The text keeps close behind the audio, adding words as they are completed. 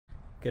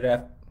Good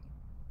af-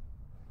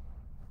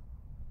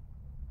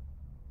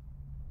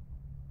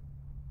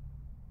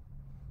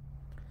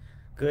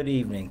 Good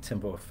evening,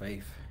 Temple of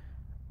Faith.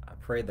 I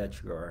pray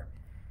that you are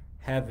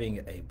having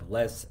a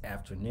blessed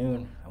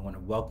afternoon. I want to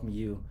welcome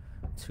you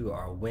to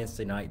our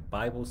Wednesday night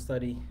Bible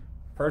study.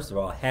 First of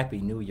all, Happy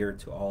New Year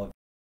to all of you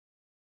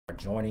who are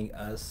joining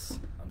us.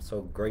 I'm so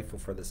grateful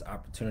for this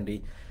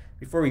opportunity.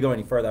 Before we go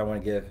any further, I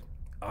want to give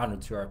honor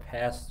to our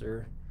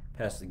pastor,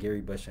 Pastor Gary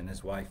Bush, and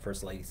his wife,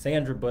 First Lady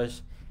Sandra Bush,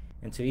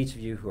 and to each of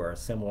you who are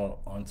assembled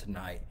on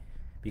tonight.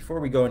 Before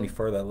we go any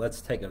further,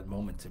 let's take a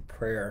moment to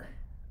prayer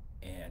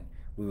and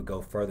we would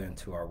go further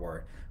into our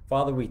word.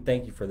 Father, we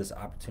thank you for this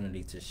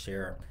opportunity to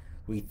share.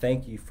 We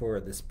thank you for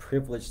this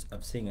privilege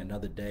of seeing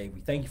another day.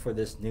 We thank you for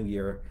this new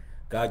year.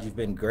 God, you've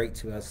been great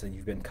to us and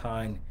you've been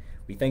kind.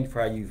 We thank you for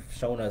how you've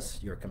shown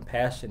us your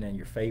compassion and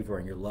your favor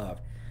and your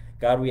love.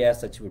 God, we ask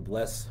that you would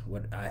bless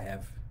what I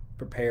have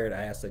prepared.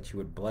 I ask that you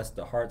would bless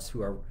the hearts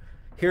who are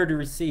here to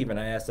receive, and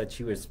I ask that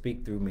you would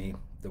speak through me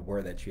the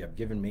word that you have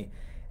given me,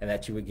 and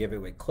that you would give it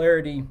with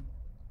clarity,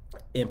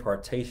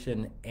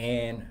 impartation,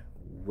 and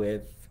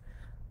with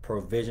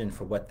provision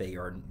for what they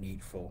are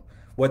needful,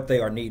 what they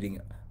are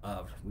needing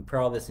of. We pray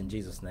all this in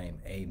Jesus' name.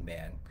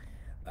 Amen.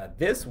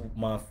 This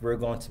month, we're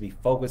going to be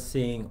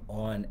focusing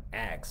on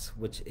Acts,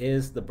 which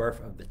is the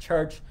birth of the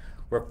church.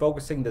 We're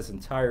focusing this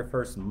entire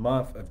first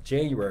month of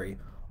January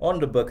on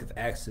the book of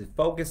Acts to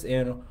focus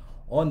in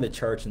on the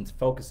church and to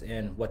focus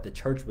in what the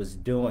church was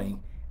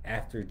doing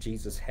after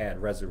Jesus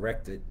had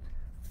resurrected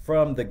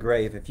from the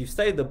grave. If you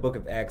study the book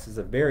of Acts, it's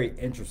a very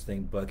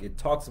interesting book. It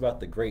talks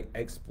about the great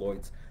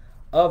exploits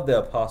of the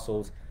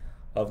apostles,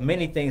 of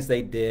many things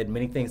they did,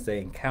 many things they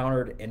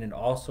encountered, and it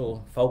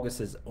also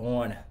focuses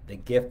on the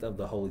gift of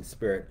the Holy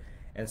Spirit.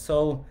 And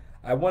so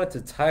I wanted to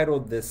title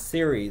this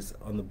series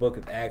on the book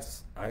of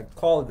Acts, I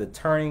call it the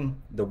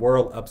Turning the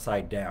World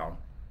Upside Down.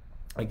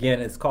 Again,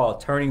 it's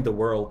called Turning the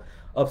World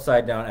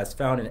Upside Down, as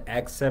found in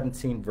Acts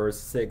 17, verse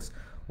 6,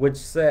 which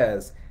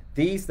says,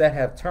 "These that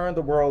have turned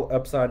the world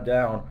upside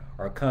down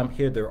are come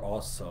hither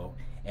also."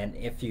 And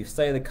if you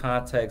say the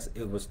context,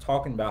 it was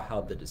talking about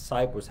how the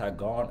disciples had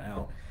gone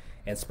out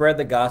and spread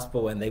the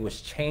gospel, and they was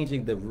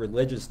changing the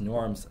religious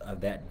norms of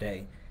that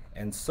day.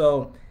 And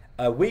so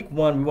week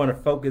one, we want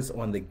to focus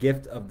on the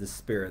gift of the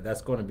Spirit.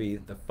 That's going to be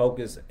the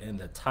focus, and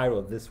the title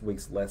of this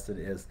week's lesson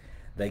is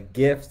the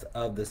gift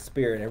of the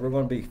Spirit. And we're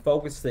going to be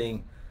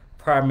focusing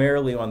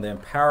primarily on the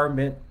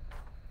empowerment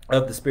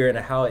of the Spirit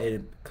and how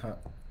it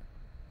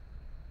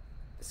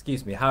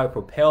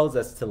propels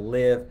us to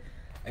live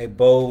a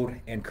bold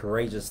and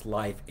courageous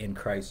life in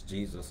Christ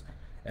Jesus.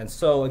 And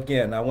so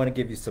again, I want to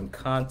give you some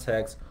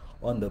context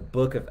on the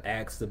book of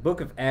Acts. The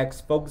book of Acts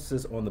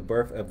focuses on the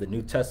birth of the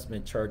New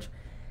Testament church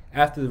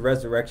after the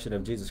resurrection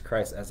of Jesus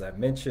Christ. As I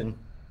mentioned,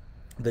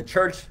 the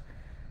church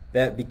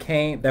that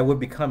would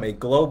become a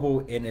global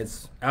in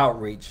its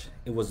outreach,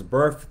 it was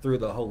birthed through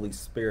the Holy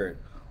Spirit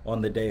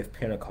on the day of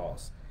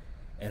Pentecost.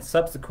 And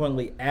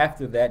subsequently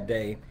after that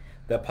day,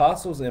 the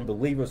apostles and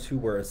believers who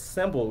were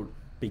assembled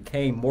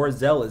became more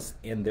zealous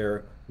in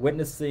their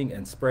witnessing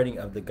and spreading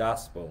of the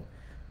gospel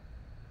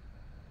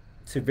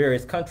to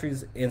various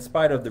countries in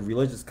spite of the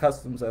religious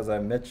customs, as I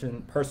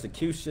mentioned,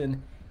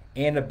 persecution,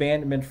 and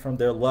abandonment from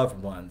their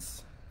loved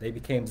ones. They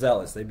became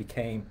zealous. They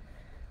became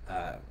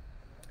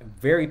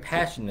very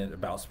passionate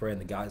about spreading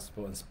the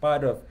gospel in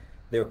spite of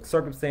their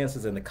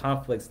circumstances and the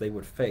conflicts they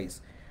would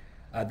face.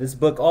 This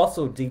book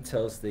also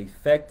details the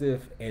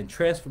effective and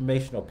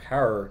transformational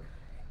power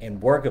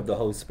and work of the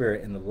Holy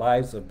Spirit in the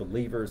lives of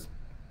believers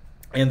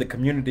and the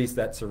communities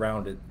that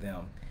surrounded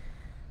them.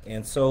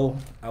 And so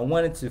I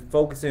wanted to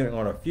focus in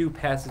on a few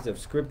passages of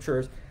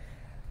scriptures.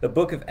 The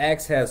book of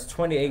Acts has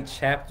 28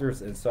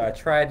 chapters, and so I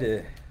tried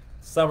to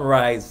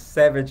summarize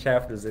 7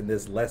 chapters in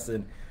this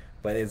lesson,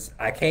 but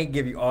I can't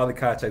give you all the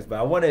context, but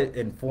I want to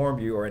inform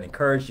you or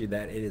encourage you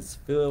that it is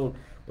filled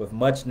with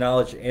much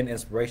knowledge and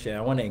inspiration.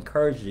 I want to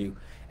encourage you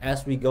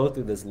as we go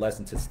through this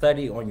lesson to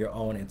study on your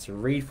own and to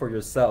read for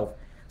yourself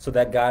so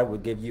that God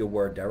would give you a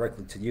word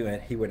directly to you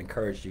and he would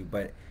encourage you.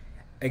 But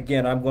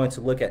again, I'm going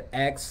to look at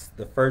Acts,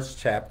 the first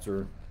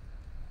chapter,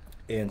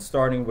 and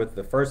starting with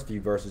the first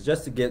few verses,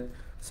 just to get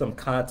some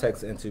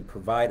context and to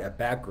provide a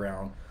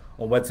background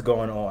on what's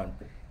going on.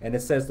 And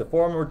it says, "The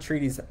former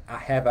treatise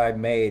have I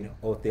made,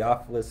 O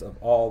Theophilus, of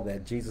all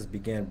that Jesus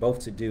began both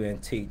to do and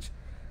teach,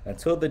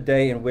 until the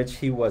day in which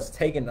he was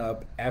taken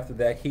up. After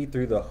that he,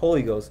 through the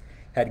Holy Ghost,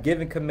 had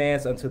given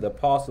commands unto the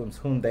apostles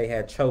whom they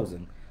had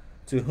chosen,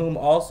 to whom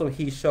also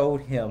he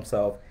showed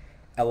himself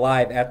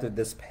alive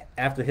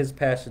after his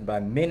passion by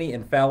many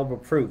infallible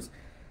proofs,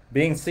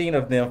 being seen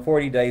of them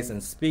 40 days,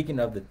 and speaking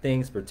of the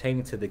things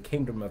pertaining to the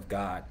kingdom of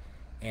God.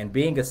 And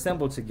being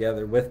assembled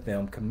together with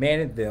them,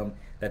 commanded them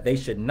that they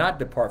should not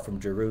depart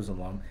from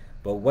Jerusalem,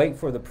 but wait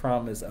for the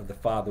promise of the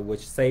Father,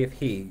 which saith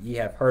he, Ye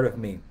have heard of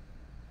me.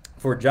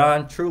 For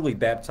John truly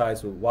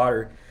baptized with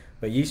water,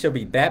 but ye shall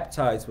be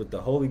baptized with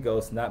the Holy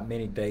Ghost not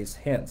many days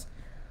hence.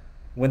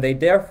 When they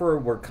therefore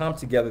were come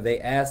together, they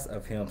asked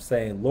of him,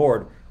 saying,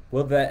 Lord,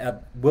 wilt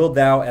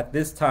thou at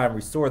this time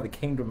restore the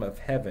kingdom of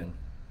heaven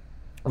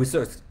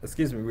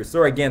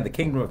restore again the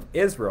kingdom of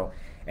Israel.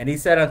 And he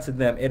said unto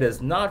them, It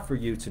is not for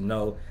you to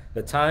know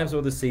the times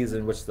or the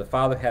season which the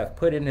Father hath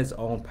put in his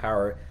own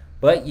power,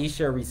 but ye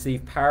shall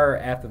receive power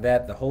after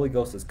that the Holy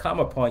Ghost is come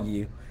upon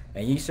you,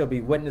 and ye shall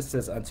be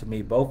witnesses unto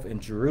me both in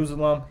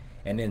Jerusalem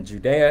and in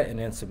Judea and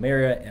in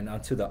Samaria and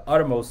unto the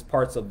uttermost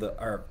parts of the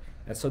earth.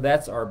 And so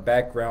that's our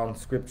background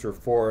scripture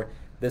for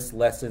this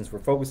lessons. We're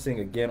focusing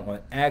again on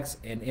Acts,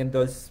 and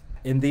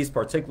in these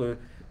particular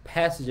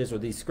passages or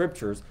these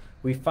scriptures,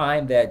 we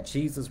find that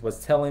Jesus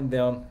was telling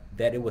them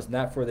that it was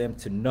not for them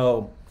to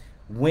know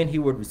when he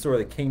would restore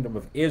the kingdom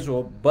of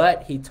Israel,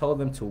 but he told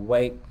them to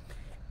wait,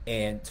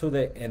 and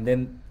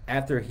then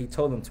after he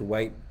told them to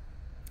wait,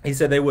 he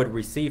said they would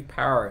receive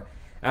power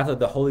after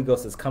the Holy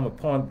Ghost has come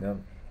upon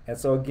them. And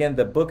so again,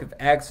 the book of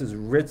Acts is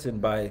written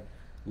by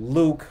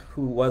Luke,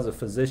 who was a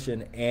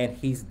physician, and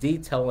he's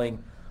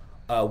detailing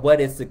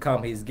what is to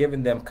come. He's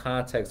giving them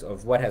context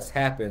of what has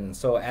happened.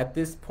 So at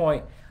this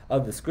point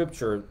of the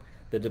scripture,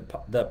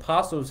 the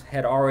apostles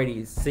had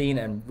already seen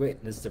and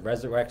witnessed the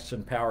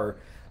resurrection power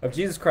of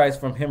Jesus Christ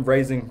from him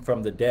raising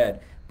from the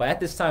dead. But at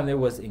this time, they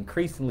was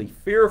increasingly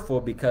fearful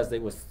because they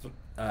was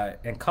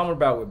encumbered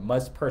about with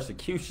much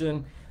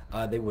persecution.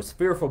 They was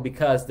fearful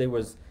because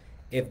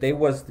if they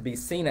was to be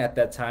seen at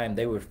that time,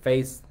 they would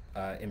face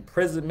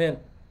imprisonment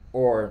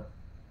or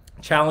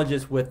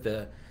challenges with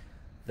the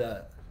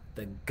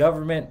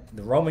government,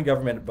 the Roman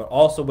government, but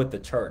also with the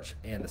church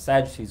and the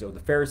Sadducees or the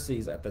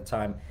Pharisees at the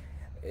time.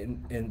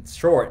 In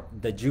short,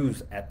 the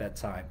Jews at that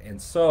time.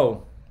 And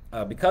so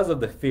because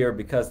of the fear,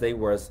 because they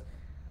was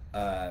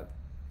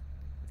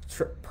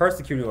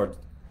persecuting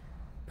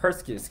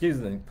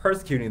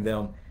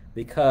them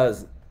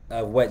because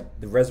of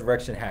what the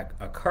resurrection had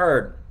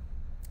occurred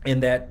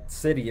in that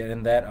city and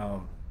in that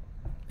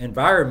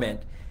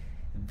environment,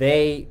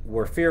 they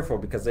were fearful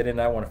because they did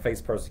not want to face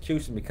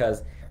persecution,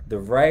 because the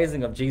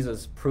rising of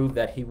Jesus proved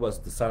that he was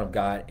the Son of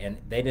God, and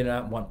they did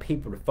not want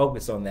people to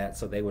focus on that.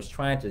 So they was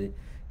trying to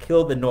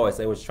kill the noise.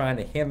 They was trying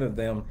to hinder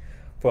them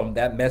from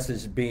that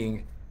message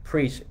being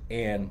preached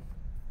and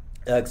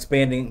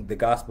expanding the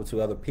gospel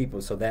to other people,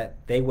 so that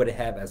they would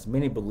have as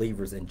many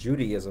believers in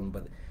Judaism,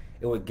 but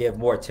it would give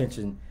more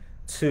attention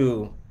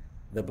to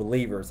the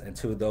believers and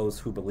to those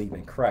who believe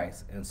in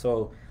Christ. And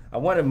so I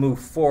want to move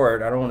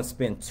forward. I don't want to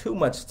spend too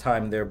much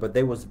time there, but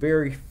they was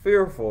very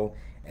fearful,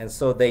 and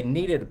so they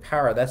needed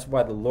power. That's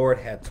why the Lord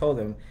had told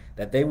them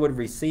that they would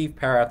receive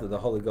power after the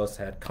Holy Ghost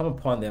had come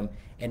upon them,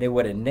 and it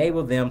would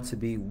enable them to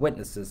be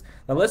witnesses.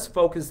 Now let's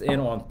focus in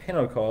on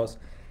Pentecost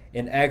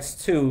in Acts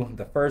 2,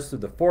 the 1st to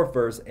the 4th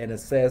verse, and it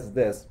says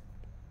this: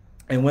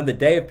 And when the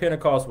day of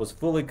Pentecost was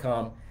fully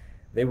come,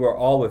 they were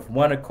all with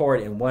one accord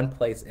in one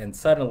place, and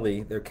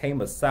suddenly there came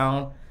a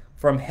sound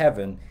from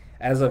heaven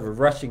as of a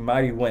rushing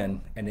mighty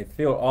wind, and it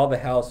filled all the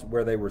house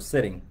where they were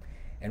sitting.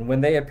 And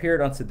when they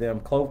appeared unto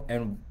them,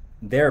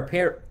 there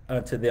appeared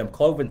unto them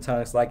cloven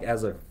tongues like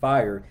as of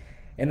fire,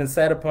 and it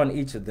sat upon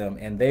each of them,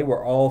 and they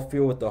were all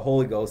filled with the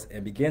Holy Ghost,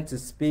 and began to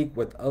speak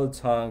with other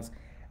tongues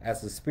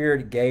as the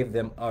Spirit gave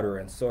them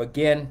utterance. So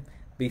again,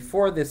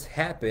 before this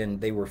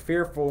happened, they were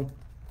fearful.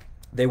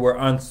 They were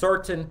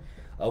uncertain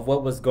of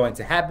what was going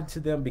to happen to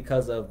them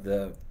because of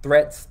the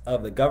threats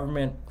of the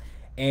government,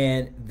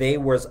 and they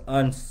was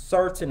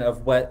uncertain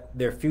of what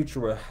their future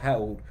would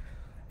hold.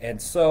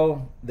 And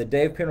so the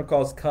day of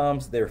Pentecost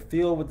comes, they're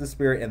filled with the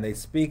Spirit, and they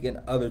speak in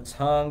other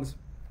tongues.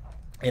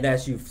 And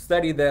as you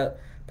study that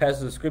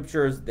passage of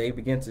scriptures, they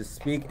begin to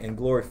speak and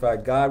glorify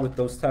God with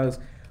those tongues.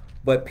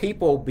 But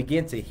people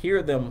begin to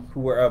hear them who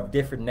were of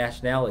different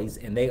nationalities,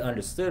 and they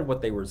understood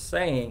what they were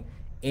saying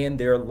in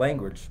their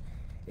language,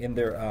 in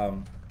their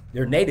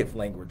native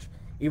language.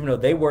 Even though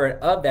they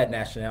weren't of that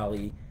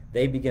nationality,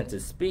 they began to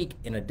speak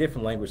in a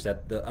different language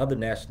that the other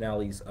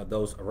nationalities of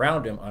those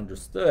around them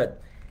understood.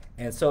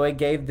 And so it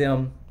gave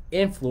them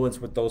influence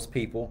with those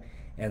people.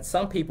 And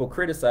some people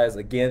criticize,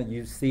 again,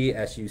 you see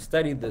as you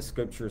study the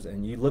scriptures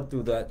and you look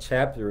through that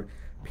chapter,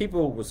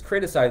 people was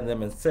criticizing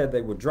them and said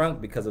they were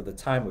drunk because of the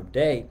time of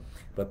day.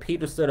 But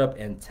Peter stood up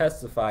and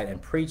testified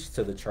and preached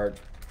to the church,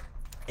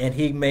 and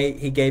he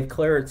gave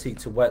clarity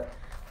to what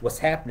was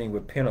happening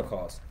with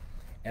Pentecost.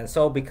 And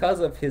so because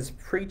of his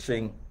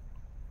preaching,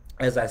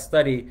 as I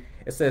study,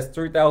 it says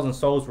 3,000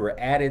 souls were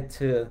added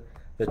to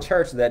the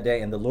church that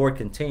day, and the Lord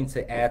continued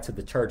to add to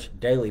the church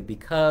daily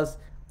because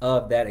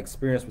of that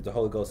experience with the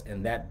Holy Ghost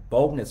and that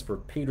boldness for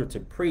Peter to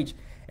preach.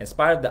 In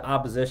spite of the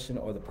opposition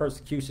or the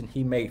persecution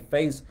he may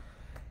face,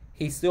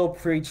 he still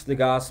preached the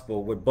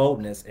gospel with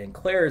boldness and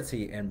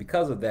clarity, and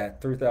because of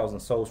that, 3,000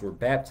 souls were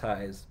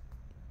baptized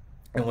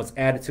and was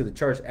added to the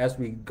church. As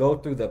we go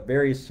through the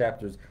various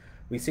chapters,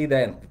 we see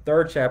that in the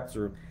 3rd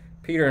chapter,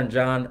 Peter and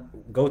John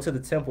go to the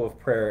temple of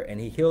prayer, and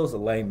he heals a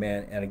lame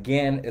man, and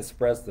again it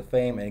spreads the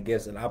fame, and it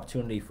gives an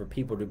opportunity for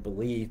people to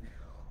believe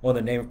on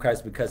the name of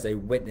Christ because they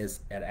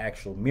witnessed an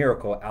actual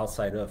miracle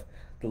outside of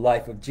the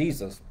life of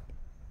Jesus.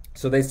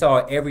 So they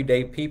saw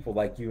everyday people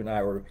like you and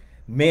I, or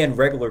men,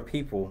 regular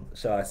people,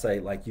 shall I say,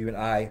 like you and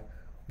I,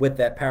 with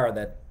that power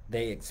that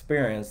they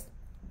experienced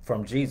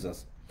from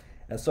Jesus.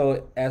 And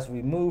so as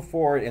we move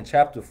forward in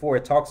chapter 4,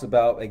 it talks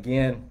about,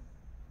 again,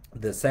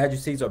 the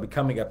Sadducees are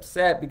becoming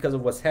upset because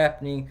of what's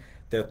happening.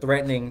 They're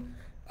threatening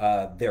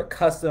their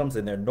customs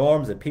and their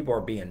norms, and people are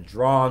being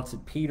drawn to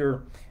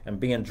Peter and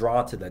being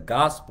drawn to the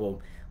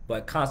gospel.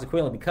 But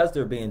consequently, because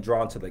they're being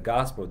drawn to the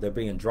gospel, they're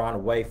being drawn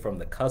away from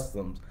the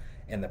customs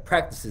and the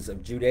practices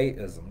of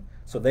Judaism.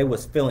 So they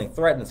was feeling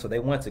threatened, so they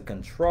wanted to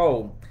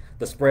control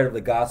the spread of the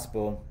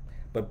gospel.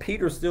 But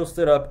Peter still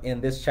stood up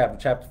in this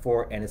chapter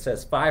 4, and it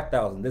says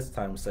 5,000 this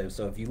time saved.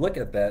 So if you look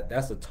at that,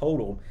 that's a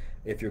total,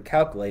 if you're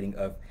calculating,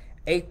 of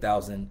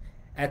 8,000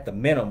 at the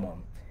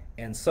minimum.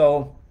 And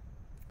so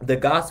the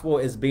gospel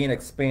is being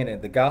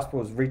expanded. The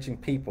gospel is reaching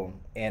people.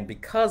 And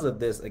because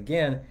of this,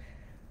 again,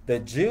 the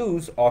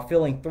Jews are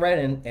feeling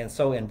threatened. And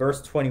so in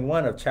verse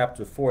 21 of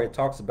chapter 4, it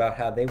talks about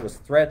how they was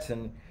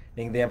threatening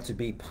them to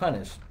be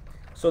punished.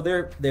 So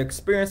they're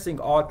experiencing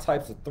all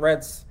types of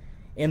threats.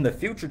 In the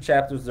future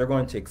chapters, they're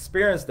going to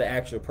experience the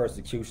actual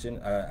persecution.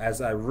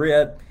 As I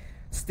read,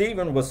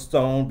 Stephen was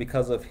stoned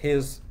because of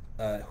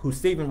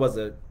Stephen was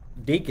a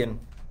deacon.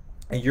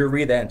 And you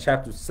read that in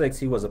chapter 6,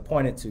 he was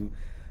appointed to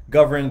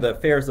govern the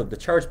affairs of the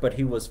church, but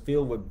he was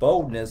filled with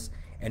boldness,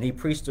 and he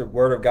preached the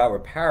word of God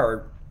with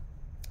power.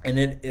 And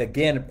it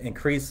again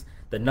increased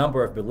the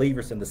number of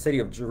believers in the city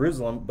of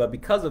Jerusalem. But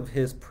because of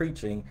his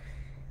preaching,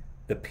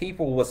 the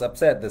people was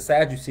upset. The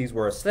Sadducees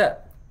were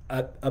upset,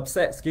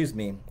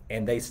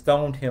 and they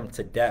stoned him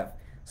to death.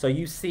 So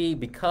you see,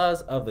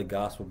 because of the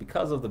gospel,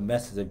 because of the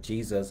message of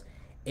Jesus,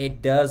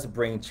 it does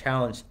bring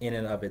challenge in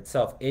and of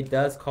itself. It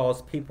does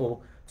cause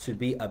people to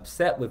be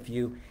upset with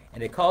you,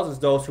 and it causes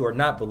those who are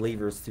not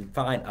believers to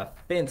find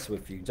offense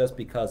with you just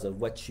because of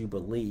what you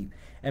believe.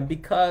 And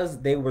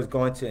because they were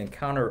going to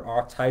encounter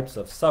all types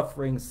of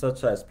suffering,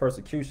 such as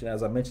persecution.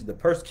 As I mentioned, the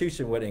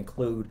persecution would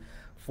include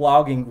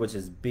flogging, which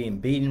is being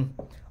beaten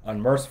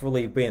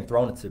unmercifully, being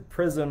thrown into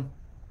prison,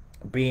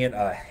 being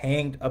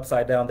hanged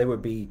upside down. They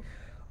would be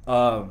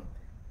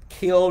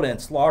killed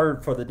and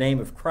slaughtered for the name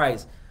of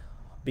Christ,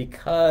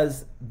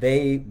 because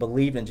they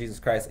believed in Jesus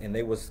Christ and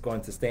they was going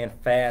to stand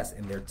fast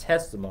in their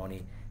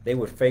testimony. They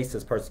would face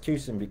this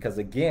persecution because,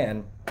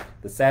 again,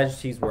 the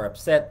Sadducees were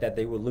upset that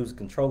they would lose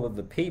control of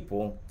the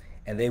people,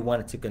 and they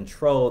wanted to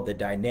control the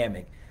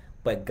dynamic.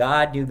 But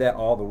God knew that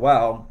all the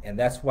while, and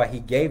that's why he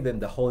gave them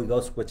the Holy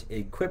Ghost, which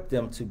equipped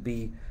them to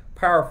be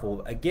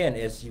powerful. Again,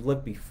 as you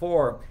look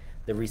before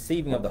the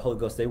receiving of the Holy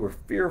Ghost, they were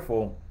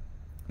fearful,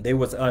 they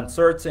was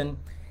uncertain,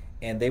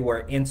 and they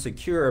were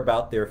insecure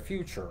about their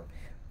future.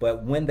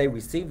 But when they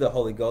received the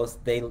Holy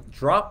Ghost, they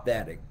dropped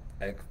that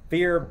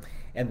fear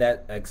and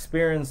that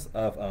experience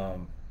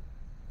of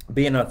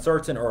being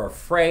uncertain or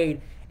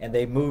afraid, and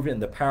they moved in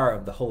the power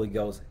of the Holy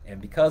Ghost.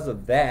 And because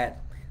of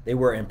that, they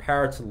were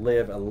empowered to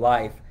live a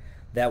life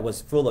that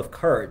was full of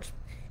courage.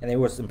 And they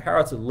were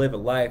empowered to live a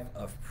life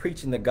of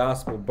preaching the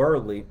gospel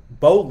boldly,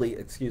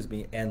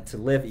 and to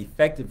live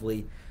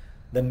effectively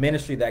the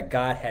ministry that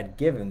God had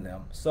given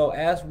them. So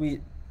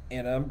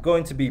and I'm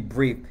going to be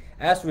brief,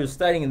 as we're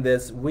studying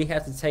this, we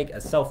have to take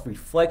a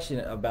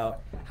self-reflection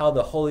about how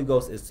the Holy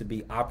Ghost is to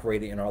be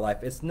operated in our life.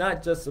 It's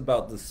not just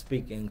about the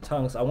speaking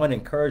tongues. I want to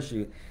encourage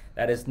you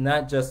that it's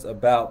not just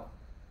about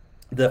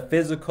the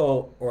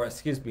physical,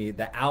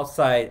 the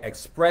outside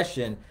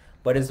expression,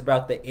 but it's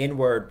about the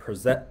inward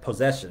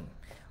possession.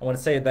 I want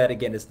to say that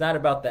again. It's not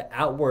about the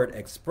outward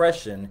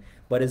expression,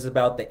 but it's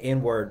about the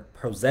inward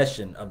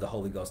possession of the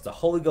Holy Ghost. The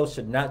Holy Ghost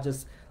should not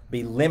just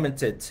be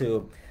limited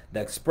to the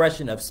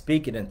expression of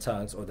speaking in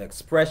tongues or the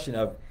expression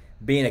of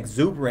being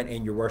exuberant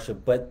in your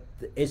worship, but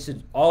it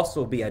should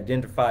also be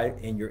identified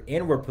in your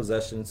inward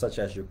possessions, such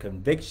as your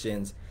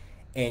convictions,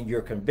 and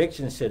your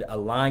convictions should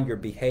align your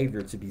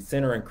behavior to be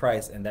centered in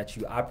Christ, and that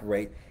you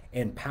operate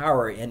in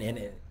power and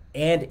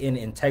in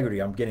integrity.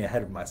 I'm getting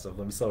ahead of myself.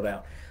 Let me slow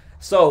down.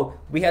 So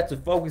we have to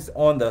focus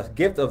on the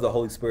gift of the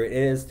Holy Spirit. It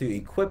is to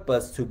equip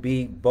us to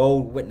be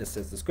bold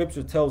witnesses. The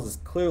scripture tells us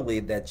clearly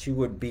that you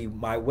would be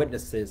my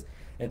witnesses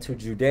into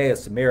Judea,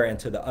 Samaria, and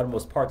to the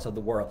uttermost parts of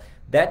the world.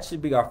 That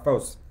should be our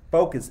first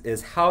focus,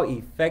 is how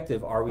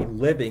effective are we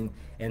living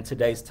in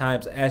today's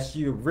times. As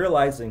you're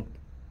realizing,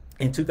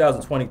 in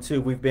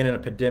 2022, we've been in a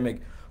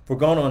pandemic for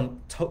going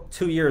on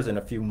 2 years in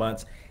a few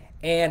months.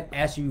 And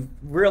as you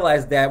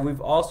realize that,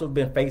 we've also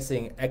been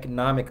facing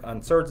economic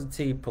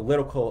uncertainty,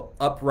 political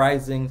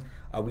uprising.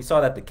 We saw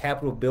that the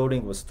Capitol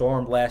building was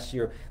stormed last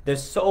year.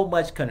 There's so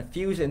much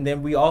confusion. And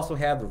then we also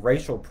have the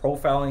racial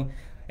profiling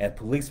and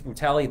police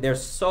brutality.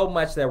 There's so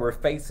much that we're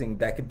facing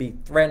that could be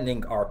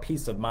threatening our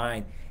peace of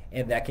mind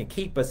and that can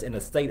keep us in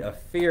a state of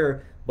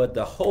fear. But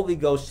the Holy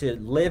Ghost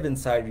should live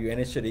inside of you, and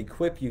it should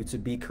equip you to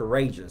be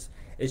courageous.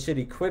 It should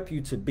equip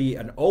you to be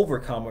an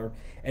overcomer,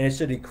 and it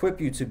should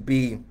equip you to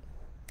be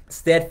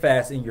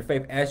steadfast in your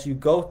faith as you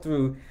go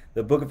through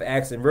the book of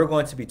Acts. And we're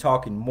going to be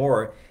talking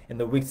more in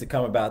the weeks to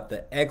come about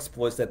the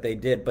exploits that they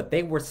did, but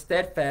they were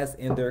steadfast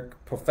in their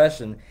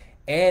profession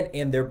and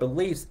in their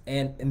beliefs,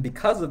 and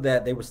because of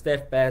that, they were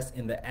steadfast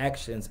in the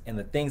actions and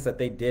the things that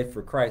they did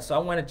for Christ. So I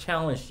want to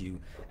challenge you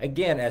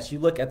again, as you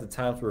look at the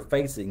times we're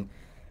facing,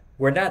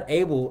 we're not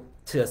able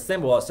to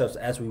assemble ourselves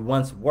as we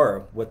once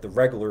were with the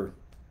regular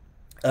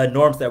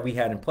norms that we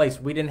had in place.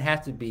 We didn't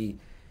have to be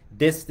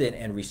distant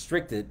and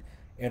restricted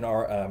in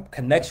our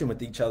connection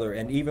with each other,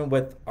 and even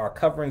with our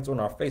coverings on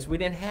our face. We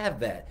didn't have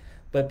that.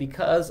 But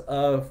because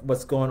of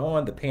what's going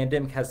on, the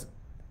pandemic has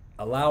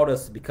allowed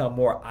us to become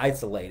more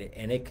isolated,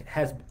 and it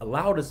has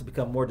allowed us to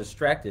become more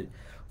distracted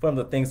from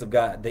the things of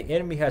God. The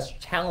enemy has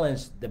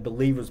challenged the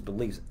believers'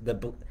 beliefs.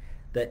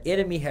 The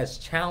enemy has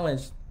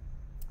challenged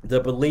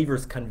the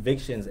believers'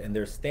 convictions and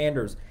their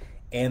standards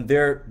and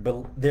their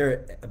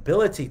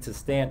ability to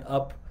stand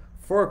up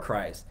for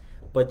Christ.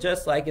 But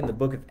just like in the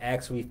book of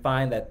Acts, we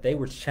find that they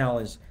were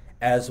challenged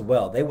as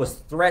well. They was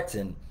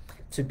threatened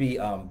to be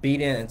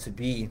beaten and to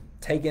be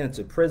taken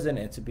into prison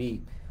and to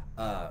be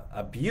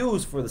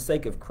abused for the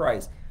sake of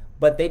Christ.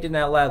 But they did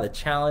not allow the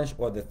challenge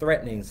or the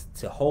threatenings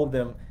to hold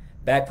them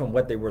back from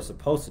what they were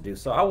supposed to do.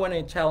 So I want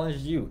to challenge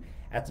you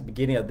at the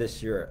beginning of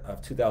this year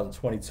of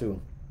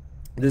 2022,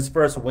 this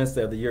first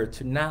Wednesday of the year,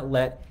 to not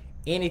let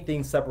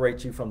anything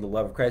separate you from the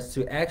love of Christ,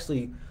 to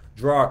actually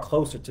draw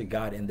closer to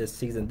God in this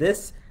season.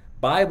 This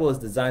Bible is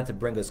designed to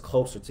bring us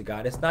closer to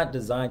God. It's not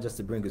designed just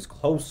to bring us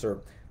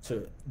closer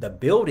to the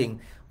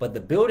building, but the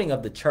building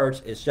of the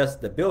church is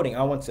just the building.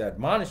 I want to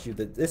admonish you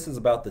that this is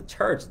about the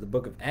church, the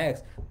book of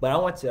Acts, but I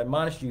want to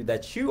admonish you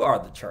that you are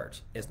the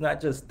church. It's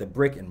not just the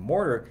brick and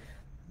mortar.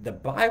 The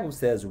Bible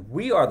says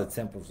we are the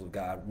temples of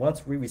God.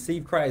 Once we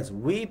receive Christ,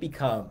 we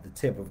become the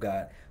temple of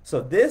God. So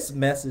this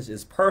message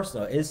is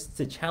personal. It's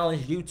to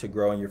challenge you to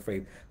grow in your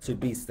faith, to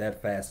be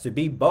steadfast, to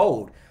be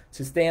bold,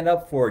 to stand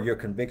up for your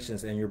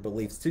convictions and your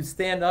beliefs, to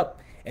stand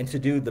up and to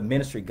do the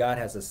ministry God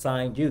has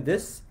assigned you.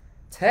 This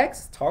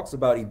text talks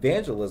about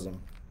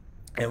evangelism,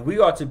 and we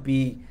are to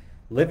be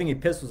living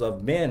epistles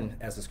of men,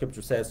 as the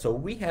scripture says. So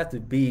we have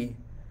to be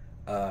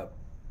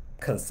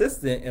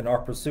consistent in our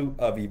pursuit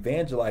of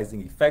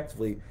evangelizing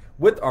effectively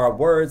with our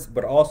words,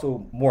 but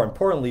also more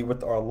importantly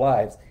with our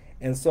lives.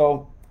 And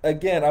so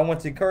again, I want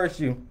to encourage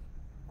you,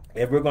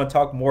 if we're going to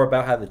talk more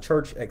about how the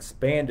church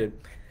expanded,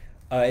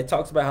 it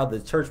talks about how the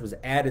church was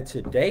added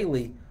to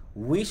daily.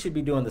 We should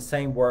be doing the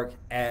same work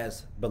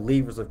as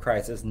believers of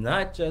Christ. It's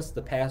not just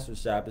the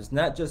pastor's job. It's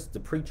not just the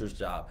preacher's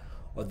job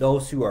or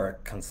those who are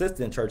consistent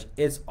in church.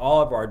 It's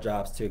all of our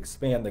jobs to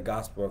expand the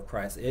gospel of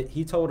Christ.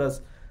 He told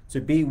us to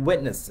be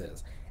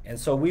witnesses. And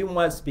so we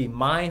must be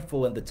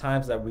mindful in the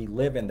times that we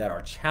live in that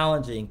are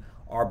challenging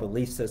our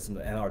belief system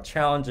and are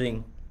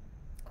challenging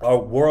our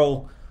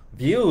world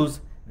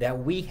views, that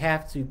we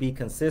have to be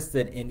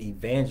consistent in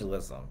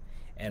evangelism.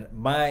 And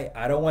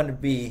I don't want to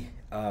be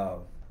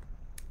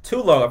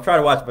too long. I'm trying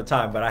to watch my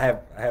time, but I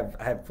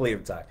have plenty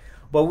of time.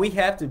 But we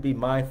have to be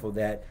mindful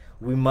that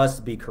we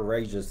must be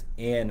courageous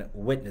in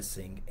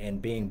witnessing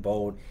and being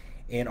bold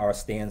in our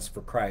stands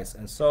for Christ.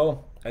 And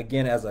so,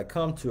 again, as I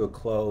come to a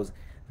close,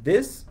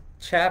 this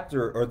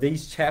chapter, or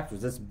these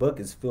chapters, this book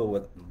is filled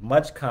with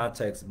much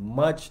context,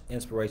 much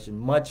inspiration,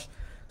 much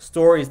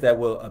stories that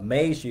will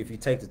amaze you if you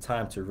take the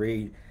time to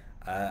read.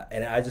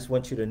 And I just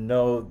want you to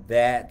know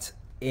that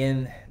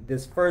in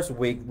this first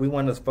week, we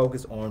want to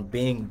focus on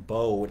being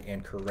bold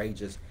and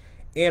courageous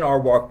in our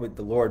walk with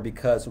the Lord,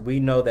 because we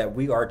know that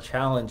we are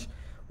challenged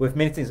with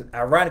many things.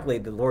 Ironically,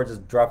 the Lord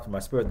just dropped in my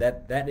spirit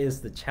that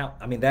is the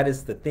that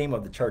is the theme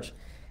of the church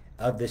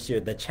of this year.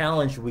 The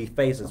challenge we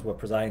face is what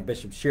Presiding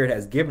Bishop Sheard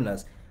has given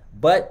us.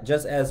 But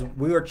just as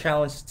we are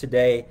challenged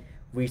today,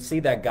 we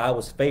see that God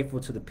was faithful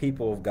to the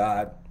people of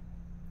God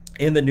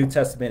in the New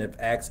Testament of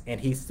Acts,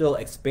 and he still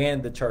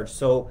expanded the church.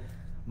 So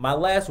my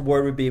last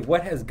word would be,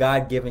 what has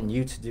God given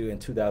you to do in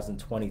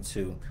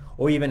 2022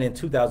 or even in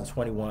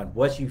 2021?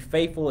 Was you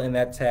faithful in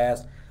that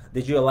task?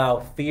 Did you allow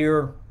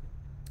fear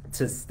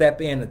to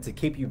step in and to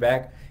keep you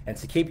back and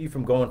to keep you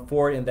from going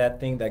forward in that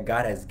thing that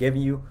God has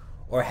given you?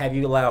 Or have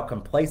you allowed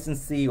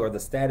complacency or the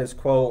status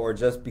quo, or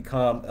just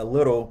become a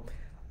little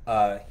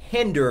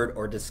hindered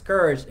or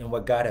discouraged in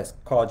what God has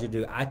called you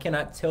to do? I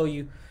cannot tell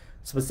you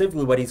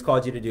specifically what he's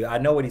called you to do. I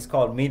know what he's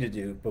called me to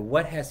do, but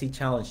what has he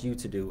challenged you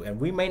to do? And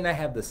we may not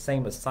have the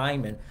same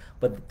assignment,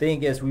 but the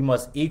thing is, we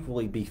must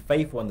equally be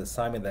faithful in the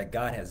assignment that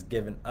God has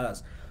given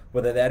us,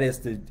 whether that is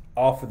to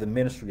offer the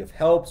ministry of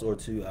helps or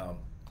to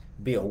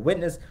be a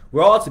witness.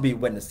 We're all to be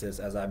witnesses,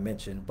 as I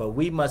mentioned, but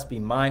we must be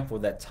mindful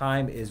that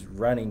time is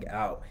running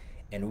out,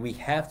 and we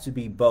have to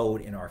be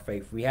bold in our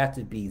faith. We have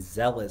to be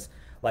zealous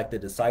like the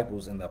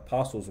disciples and the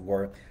apostles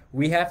were.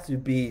 We have to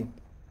be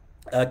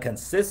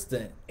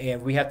consistent,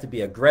 and we have to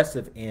be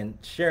aggressive in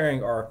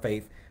sharing our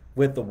faith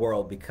with the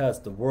world,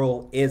 because the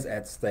world is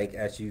at stake.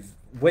 As you've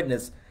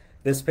witnessed,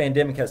 this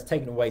pandemic has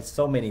taken away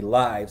so many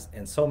lives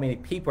and so many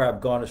people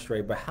have gone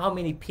astray. But how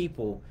many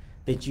people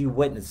did you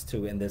witness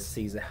to in this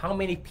season? How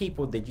many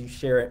people did you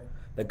share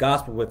the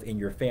gospel with in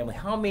your family?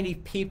 How many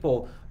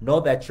people know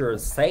that you're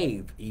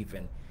saved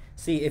even?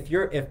 See,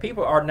 if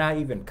people are not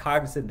even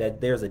cognizant that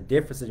there's a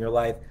difference in your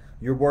life,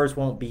 your words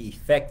won't be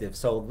effective.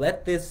 So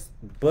let this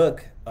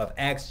book of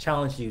Acts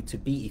challenge you to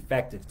be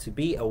effective, to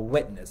be a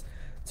witness,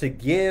 to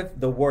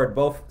give the word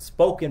both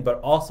spoken but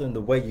also in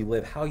the way you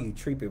live, how you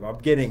treat people. I'm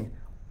getting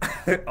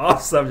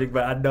off subject,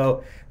 but I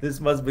know this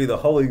must be the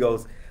Holy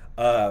Ghost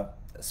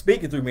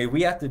speaking through me.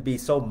 We have to be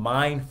so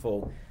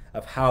mindful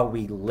of how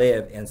we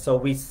live. And so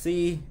we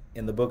see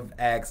in the book of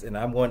Acts, and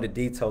I'm going to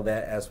detail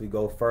that as we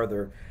go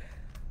further,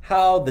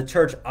 how the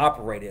church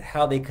operated,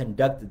 how they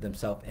conducted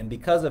themselves. And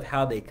because of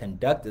how they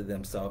conducted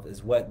themselves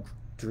is what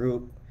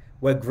drew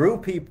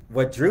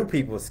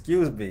people,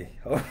 excuse me,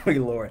 oh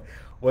Lord,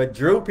 what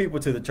drew people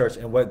to the church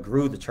and what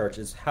grew the church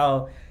is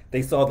how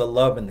they saw the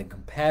love and the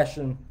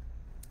compassion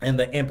and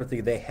the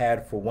empathy they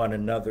had for one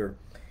another.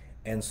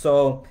 And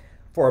so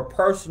for a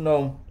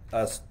personal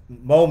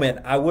moment,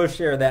 I will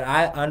share that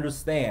I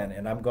understand,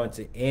 and I'm going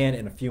to end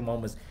in a few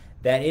moments,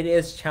 that it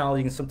is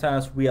challenging.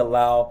 Sometimes we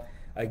allow,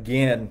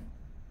 again,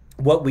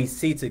 what we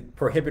see to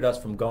prohibit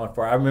us from going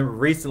forward. I remember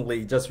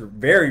recently, just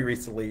very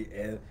recently,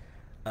 and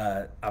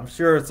I'm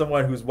sure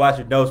someone who's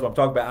watching knows what I'm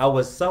talking about. I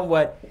was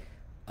somewhat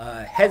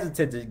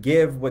hesitant to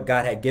give what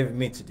God had given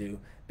me to do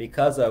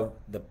because of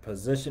the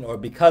position or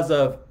because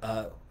of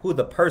who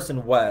the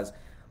person was.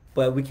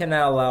 But we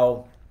cannot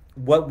allow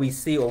what we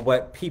see or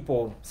what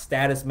people's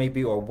status may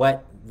be or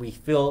what we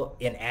feel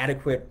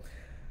inadequate,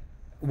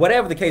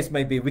 whatever the case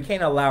may be, we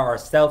can't allow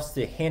ourselves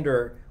to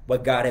hinder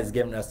what God has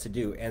given us to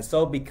do. And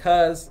so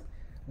because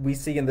we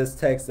see in this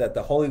text that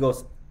the Holy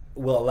Ghost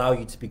will allow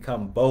you to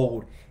become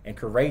bold and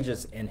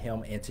courageous in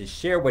him and to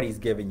share what he's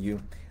given you,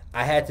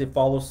 I had to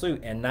follow suit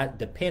and not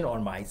depend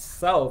on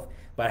myself,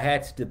 but I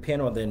had to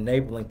depend on the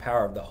enabling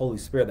power of the Holy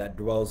Spirit that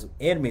dwells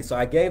in me. So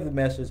I gave the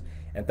message,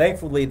 and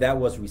thankfully that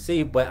was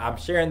received. But I'm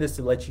sharing this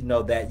to let you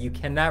know that you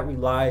cannot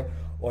rely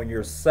on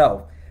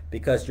yourself,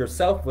 because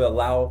yourself will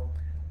allow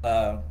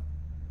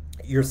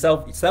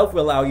yourself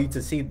will allow you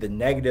to see the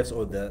negatives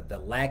or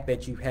the lack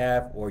that you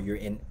have, or your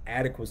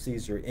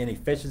inadequacies, your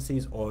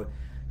inefficiencies, or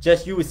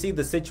just you would see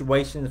the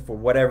situations for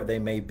whatever they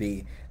may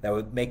be that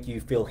would make you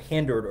feel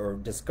hindered or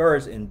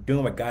discouraged in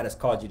doing what God has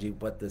called you to do.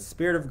 But the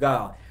Spirit of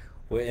God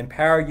will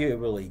empower you. It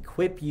will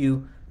equip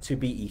you to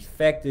be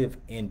effective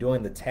in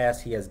doing the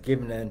task He has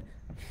given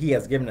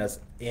us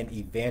in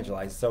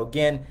evangelizing. So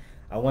again,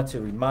 I want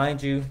to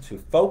remind you to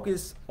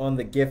focus on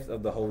the gift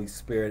of the Holy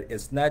Spirit.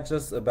 It's not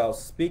just about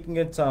speaking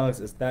in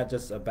tongues. It's not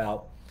just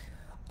about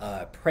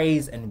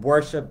praise and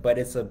worship, but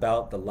it's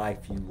about the life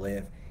you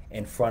live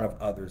in front of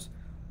others.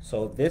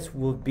 So this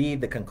will be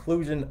the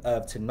conclusion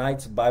of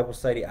tonight's Bible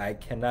study. I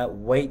cannot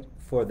wait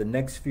for the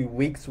next few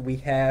weeks we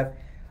have.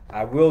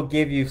 I will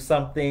give you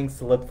some things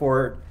to look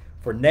forward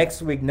for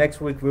next week.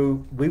 Next week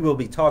we will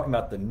be talking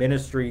about the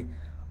ministry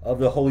of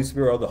the Holy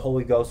Spirit or the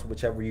Holy Ghost,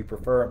 whichever you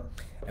prefer.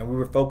 And we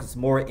will focus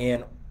more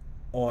in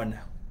on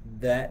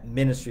that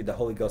ministry the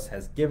Holy Ghost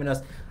has given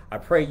us. I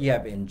pray you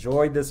have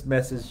enjoyed this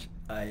message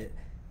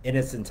in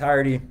its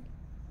entirety.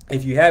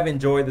 If you have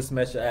enjoyed this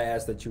message, I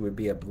ask that you would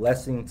be a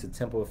blessing to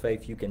Temple of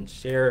Faith. You can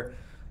share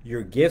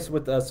your gifts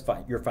with us,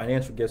 your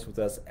financial gifts with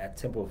us at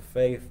Temple of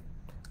Faith,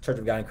 Church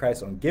of God in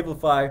Christ on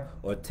Givelify,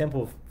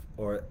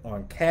 or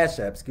on Cash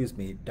App,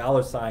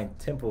 $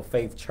 Temple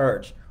Faith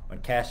Church on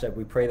Cash App.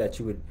 We pray that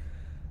you would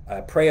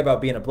pray about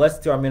being a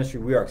blessing to our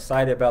ministry. We are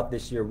excited about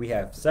this year. We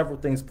have several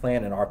things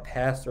planned, and our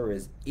pastor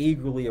is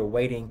eagerly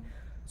awaiting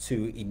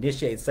to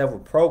initiate several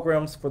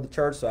programs for the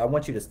church. So I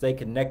want you to stay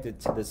connected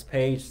to this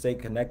page, stay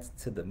connected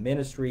to the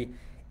ministry.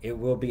 It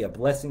will be a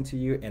blessing to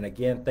you. And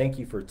again, thank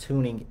you for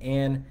tuning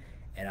in.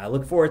 And I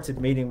look forward to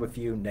meeting with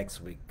you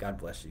next week. God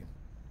bless you.